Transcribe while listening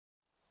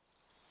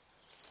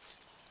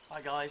Hi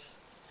guys,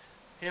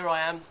 here I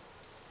am,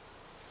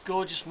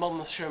 gorgeous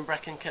Monmouthshire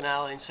Brecon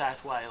Canal in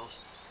South Wales,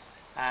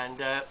 and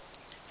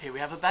here we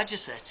have a badger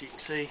set. You can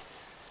see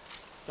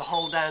the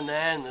hole down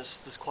there, and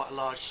there's quite a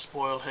large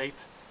spoil heap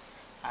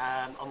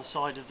on the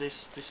side of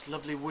this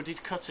lovely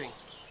wooded cutting.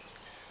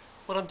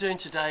 What I'm doing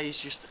today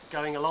is just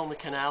going along the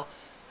canal,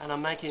 and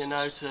I'm making a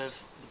note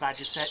of the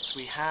badger sets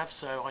we have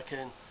so I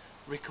can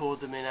record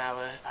them in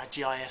our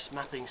GIS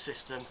mapping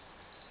system.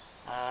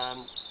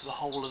 The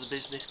whole of the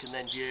business can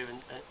then view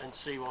and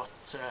see what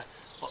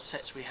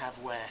sets we have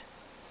where.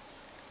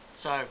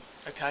 So,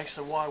 okay,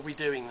 so why are we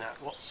doing that?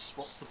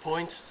 What's the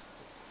point?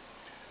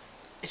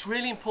 It's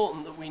really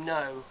important that we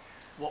know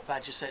what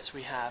badger sets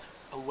we have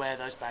and where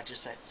those badger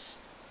sets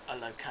are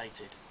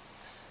located.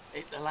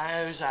 It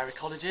allows our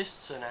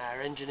ecologists and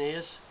our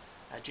engineers,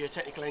 our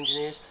geotechnical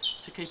engineers,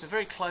 to keep a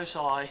very close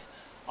eye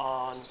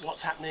on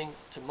what's happening,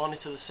 to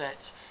monitor the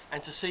sets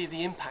and to see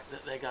the impact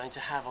that they're going to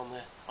have on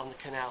the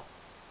canal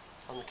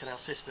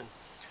system.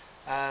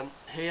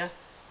 Here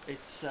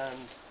it's a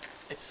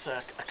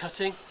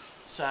cutting,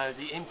 so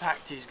the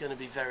impact is going to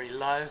be very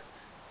low,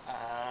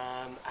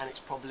 and it's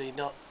probably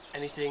not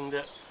anything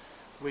that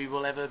we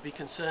will ever be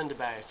concerned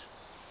about.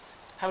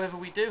 However,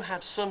 we do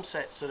have some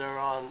sets that are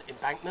on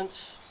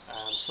embankments,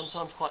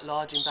 sometimes quite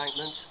large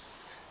embankments,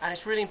 and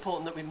it's really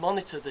important that we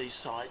monitor these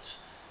sites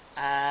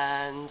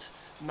and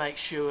make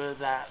sure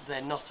that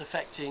they're not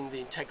affecting the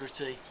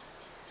integrity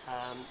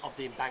of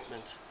the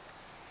embankment.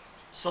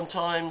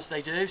 Sometimes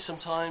they do,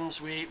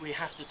 sometimes we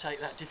have to take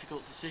that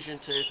difficult decision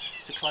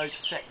to close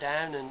the set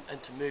down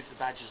and to move the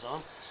badgers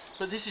on.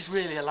 But this is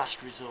really a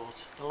last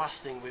resort, the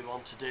last thing we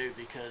want to do,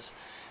 because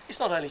it's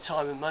not only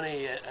time and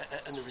money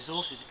and the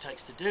resources it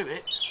takes to do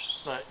it,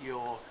 but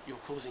you're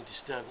causing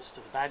disturbance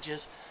to the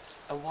badgers.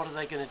 And what are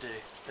they going to do?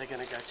 They're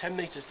going to go 10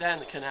 metres down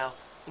the canal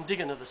and dig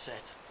another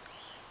set,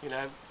 you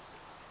know,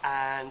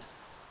 and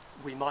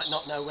we might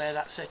not know where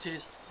that set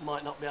is,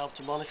 might not be able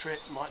to monitor it,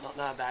 might not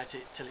know about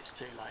it till it's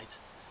too late.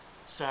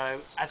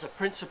 So as a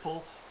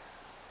principle,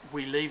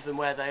 we leave them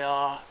where they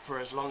are for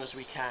as long as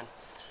we can.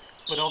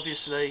 But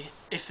obviously,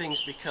 if things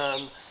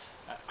become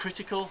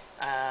critical,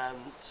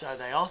 so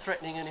they are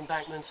threatening an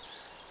embankment,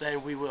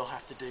 then we will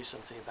have to do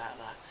something about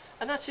that.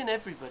 And that's in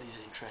everybody's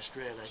interest,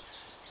 really.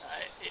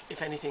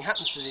 If anything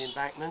happens to the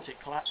embankment, it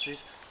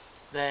collapses,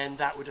 then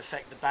that would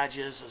affect the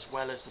badgers as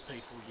well as the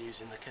people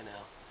using the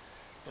canal.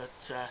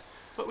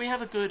 But we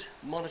have a good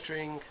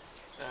monitoring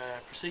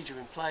procedure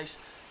in place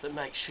that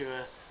makes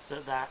sure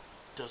that that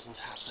doesn't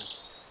happen.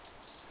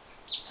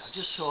 I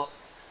just thought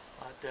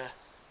I'd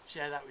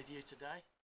share that with you today.